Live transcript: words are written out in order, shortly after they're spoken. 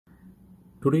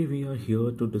Today we are here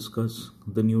to discuss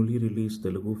the newly released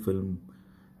Telugu film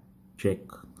Check,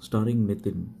 starring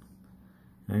Nitin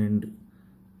and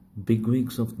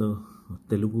bigwigs of the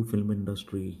Telugu film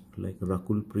industry like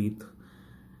Rakulpreet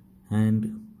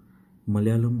and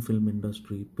Malayalam film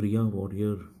industry Priya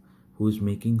Warrior, who is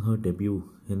making her debut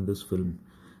in this film.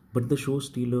 But the show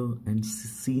stealer and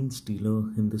scene stealer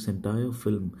in this entire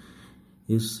film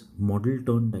is model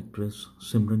turned actress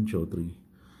Simran Choudhary.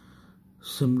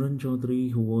 Simran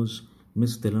Choudhary, who was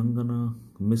Miss Telangana,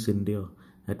 Miss India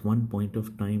at one point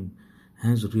of time,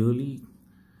 has really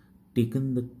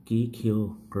taken the cake here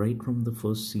right from the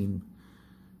first scene,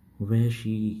 where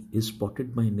she is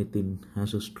spotted by Nitin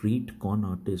as a street con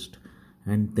artist,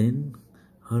 and then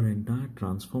her entire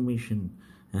transformation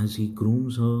as he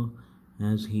grooms her,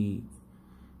 as he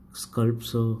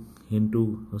sculpts her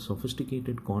into a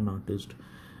sophisticated con artist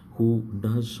who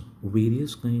does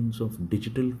various kinds of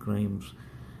digital crimes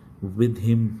with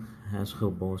him as her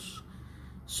boss.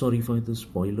 Sorry for the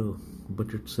spoiler,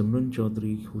 but it's Simran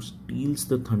Choudhary who steals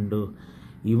the thunder,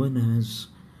 even as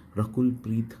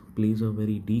Rakulpreet plays a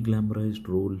very deglamorized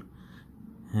role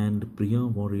and Priya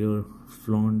Warrior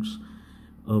flaunts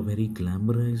a very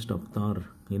glamorized avatar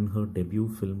in her debut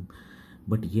film.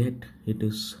 But yet it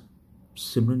is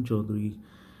Simran Choudhary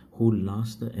who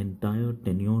lasts the entire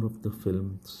tenure of the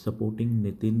film, supporting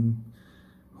Nitin,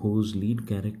 whose lead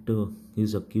character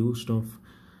is accused of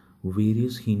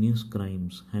various heinous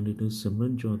crimes, and it is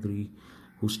Simran Choudhary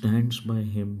who stands by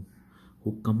him,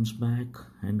 who comes back,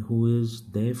 and who is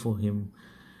there for him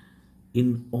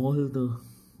in all the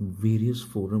various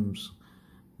forums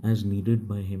as needed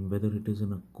by him, whether it is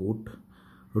in a court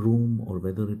room or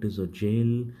whether it is a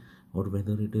jail or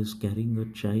whether it is carrying a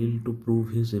child to prove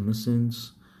his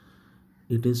innocence.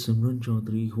 It is Simran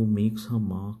Choudhary who makes her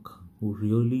mark, who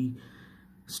really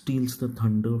steals the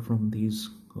thunder from these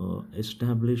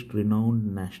established,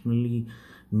 renowned, nationally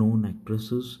known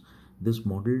actresses. This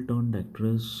model turned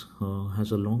actress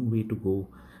has a long way to go,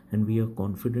 and we are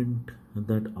confident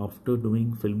that after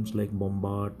doing films like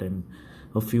Bombard and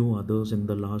a few others in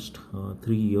the last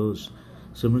 3 years,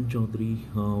 Simran Choudhary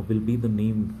will be the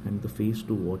name and the face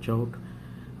to watch out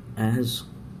as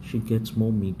she gets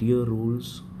more meteor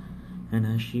roles and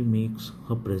as she makes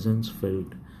her presence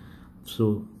felt.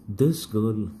 So this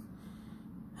girl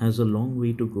has a long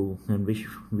way to go, and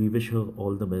we wish her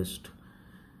all the best.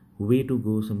 Way to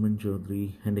go, Simran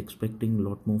Choudhary, and expecting a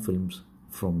lot more films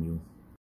from you.